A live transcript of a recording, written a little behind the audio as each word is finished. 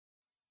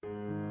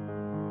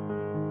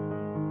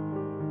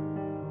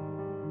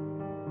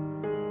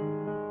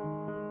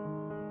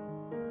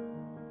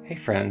Hey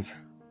friends,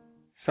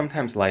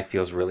 sometimes life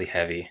feels really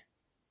heavy.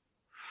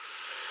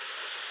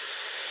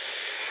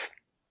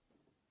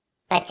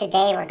 But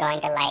today we're going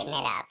to lighten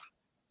it up.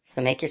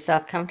 So make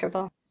yourself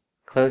comfortable,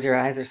 close your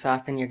eyes or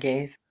soften your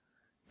gaze.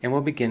 And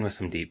we'll begin with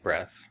some deep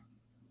breaths.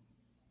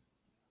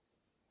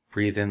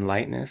 Breathe in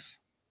lightness.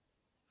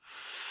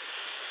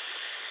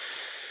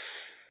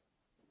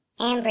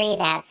 And breathe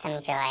out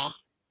some joy.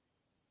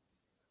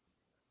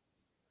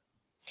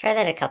 Try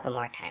that a couple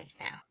more times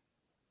now.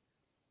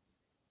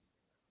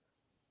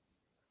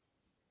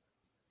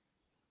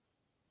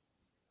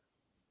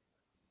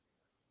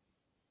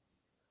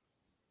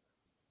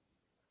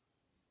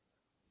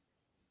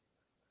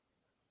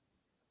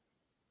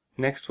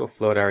 Next, we'll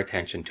float our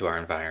attention to our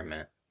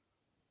environment.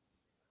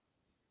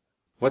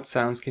 What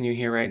sounds can you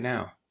hear right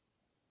now?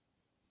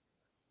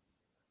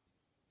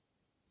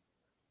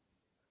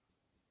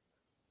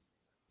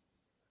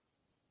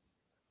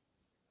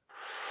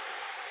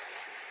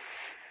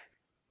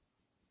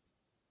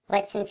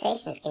 What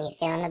sensations can you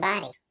feel in the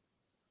body?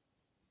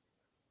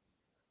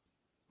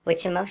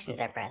 Which emotions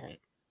are present?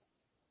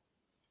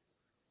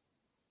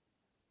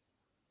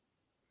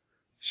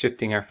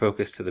 Shifting our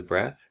focus to the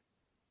breath.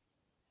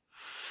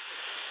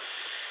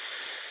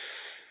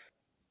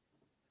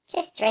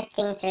 Just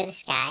drifting through the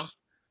sky.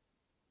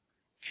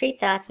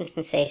 Treat thoughts and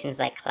sensations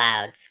like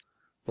clouds.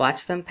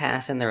 Watch them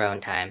pass in their own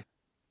time.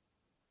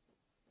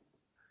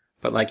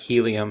 But like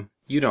helium,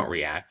 you don't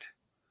react.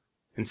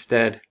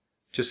 Instead,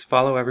 just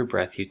follow every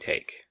breath you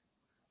take.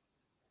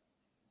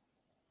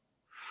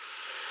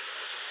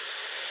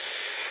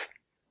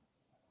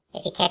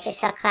 If you catch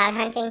yourself cloud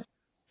hunting,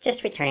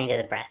 Just returning to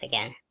the breath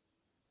again.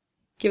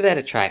 Give that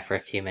a try for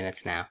a few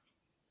minutes now.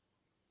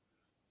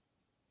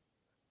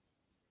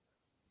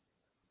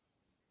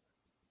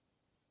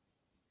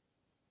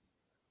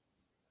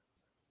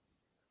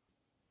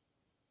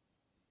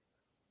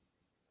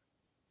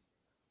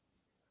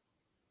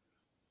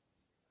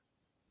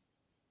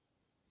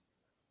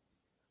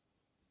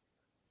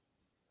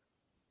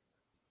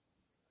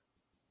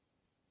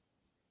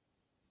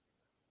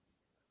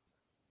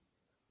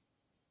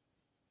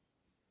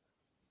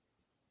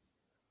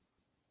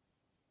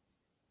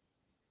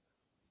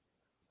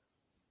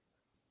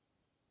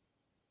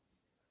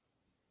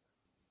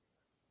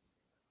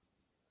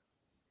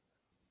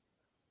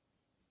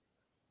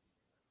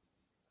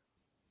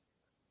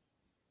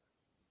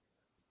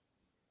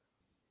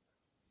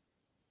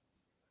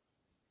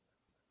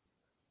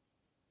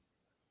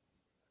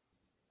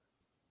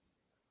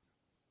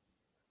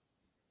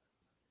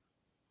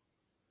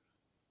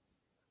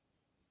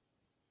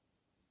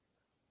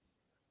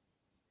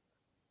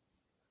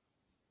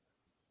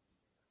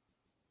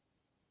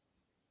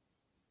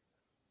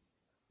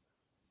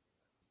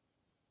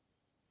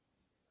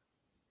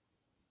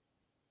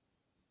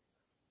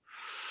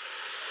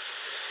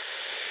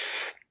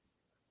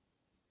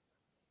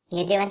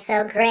 you're doing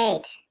so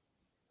great.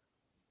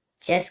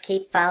 Just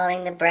keep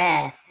following the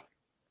breath.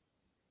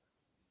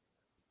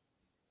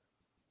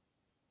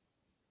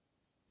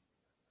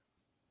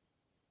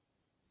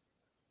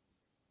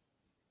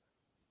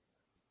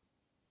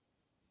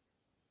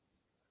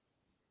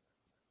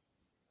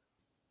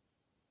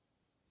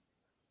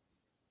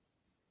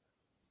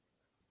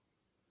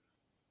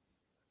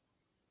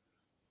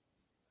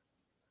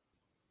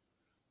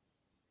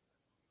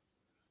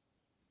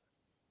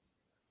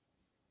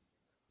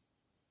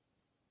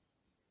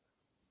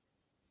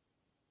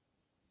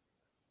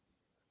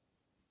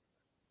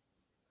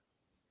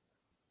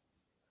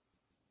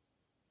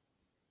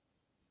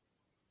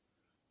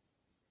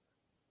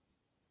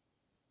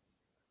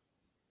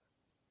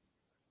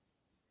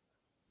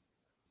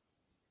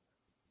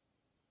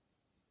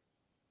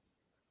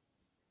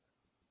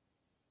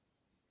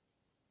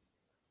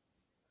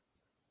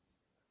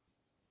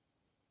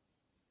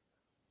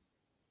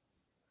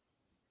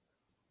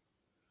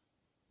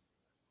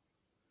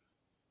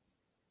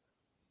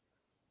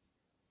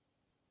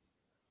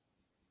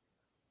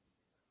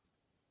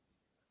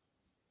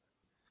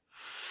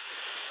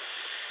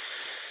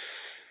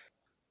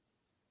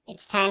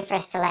 It's time for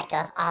us to let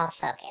go of all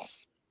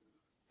focus.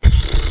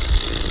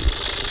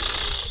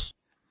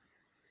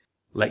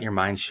 Let your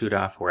mind shoot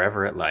off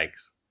wherever it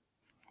likes.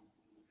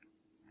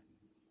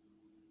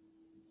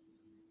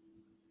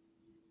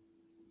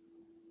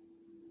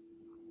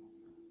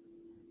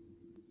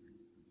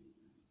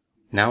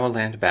 Now we'll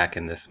land back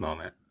in this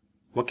moment.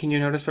 What can you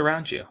notice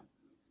around you?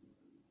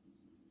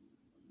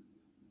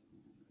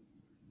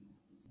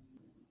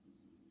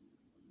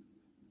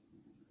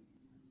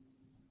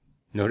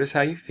 Notice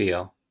how you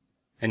feel,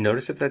 and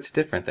notice if that's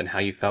different than how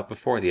you felt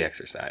before the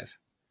exercise.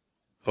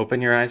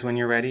 Open your eyes when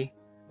you're ready.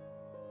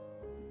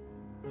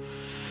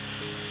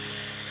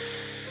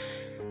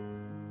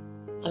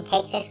 And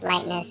take this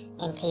lightness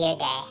into your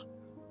day.